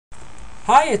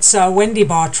Hi, it's Wendy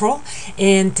Bottrell,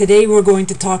 and today we're going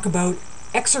to talk about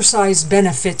exercise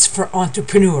benefits for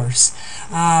entrepreneurs.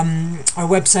 Our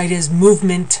website is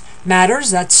Movement Matters.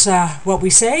 That's what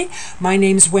we say. My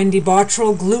name's Wendy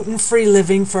Bottrell, gluten-free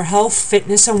living for health,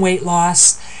 fitness, and weight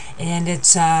loss, and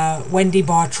it's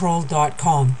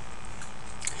wendybottrell.com.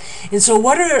 And so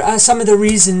what are some of the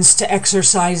reasons to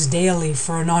exercise daily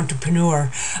for an entrepreneur?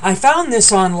 I found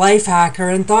this on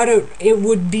Lifehacker and thought it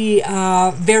would be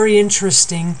very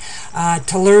interesting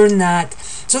to learn that.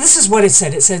 So this is what it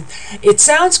said. It said, it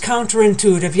sounds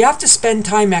counterintuitive. You have to spend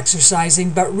time exercising,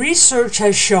 but research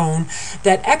has shown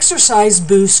that exercise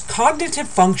boosts cognitive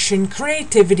function,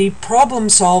 creativity, problem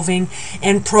solving,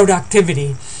 and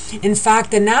productivity. In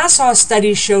fact, the NASA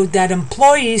study showed that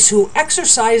employees who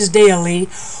exercise daily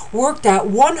worked at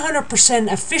 100%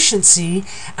 efficiency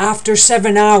after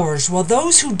 7 hours, while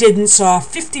those who didn't saw a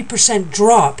 50%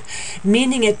 drop,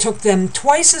 meaning it took them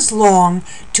twice as long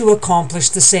to accomplish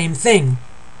the same thing.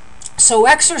 So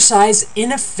exercise,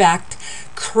 in effect,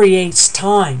 creates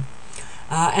time.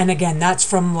 And again, that's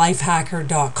from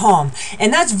lifehacker.com.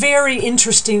 And that's very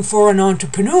interesting for an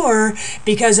entrepreneur,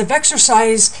 because if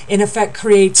exercise in effect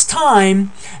creates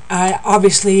time,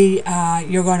 obviously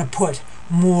you're going to put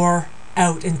more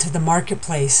out into the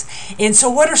marketplace. And so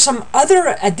what are some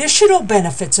other additional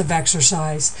benefits of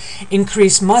exercise?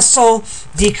 Increase muscle,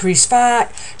 decrease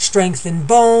fat, strengthen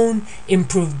bone,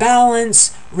 improve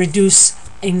balance, reduce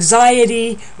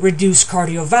anxiety, reduce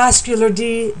cardiovascular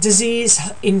disease,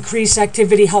 increase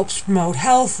activity helps promote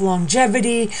health,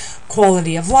 longevity,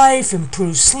 quality of life,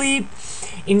 improve sleep,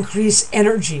 increase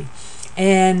energy.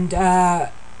 And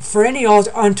for any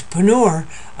entrepreneur,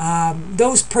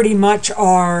 those pretty much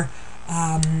are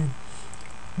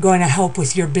going to help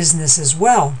with your business as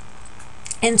well.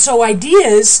 And so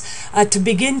ideas to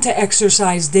begin to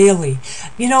exercise daily.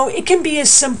 You know, it can be as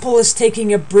simple as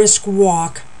taking a brisk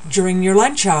walk during your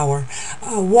lunch hour.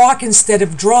 Walk instead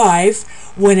of drive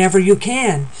whenever you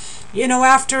can. You know,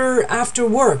 after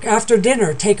work, after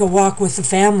dinner, take a walk with the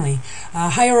family.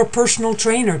 Hire a personal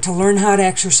trainer to learn how to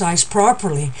exercise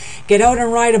properly. Get out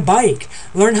and ride a bike.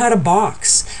 Learn how to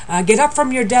box. Get up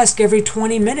from your desk every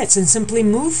 20 minutes and simply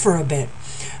move for a bit.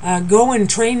 Go and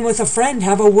train with a friend.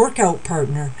 Have a workout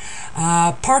partner.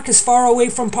 Park as far away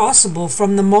from possible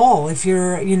from the mall. If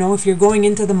you're going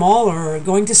into the mall or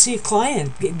going to see a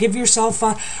client, give yourself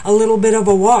a little bit of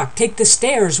a walk. Take the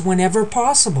stairs whenever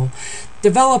possible.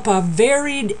 Develop a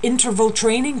varied interval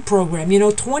training program.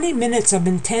 20 minutes of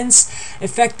intense,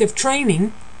 effective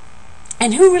training.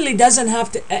 And who really doesn't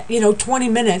have to, 20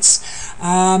 minutes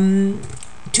 2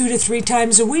 to 3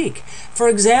 times a week? For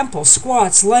example,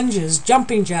 squats, lunges,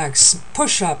 jumping jacks,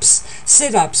 push-ups,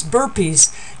 sit-ups,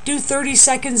 burpees. Do 30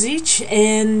 seconds each,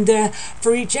 and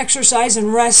for each exercise,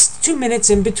 and rest 2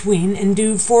 minutes in between, and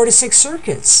do 4 to 6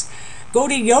 circuits. Go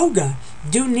to yoga,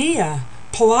 do Nia,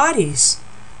 Pilates,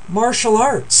 martial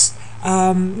arts.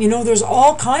 There's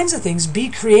all kinds of things. Be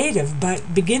creative,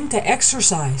 but begin to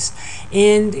exercise.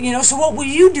 And, so what will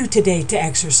you do today to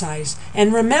exercise?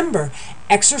 And remember,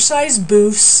 exercise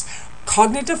boosts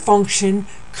cognitive function,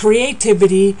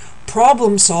 creativity,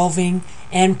 problem solving,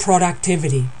 and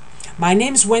productivity. My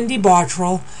name's Wendy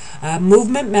Bottrell.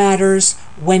 Movement Matters,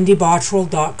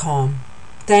 wendybottrell.com.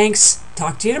 Thanks.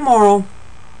 Talk to you tomorrow.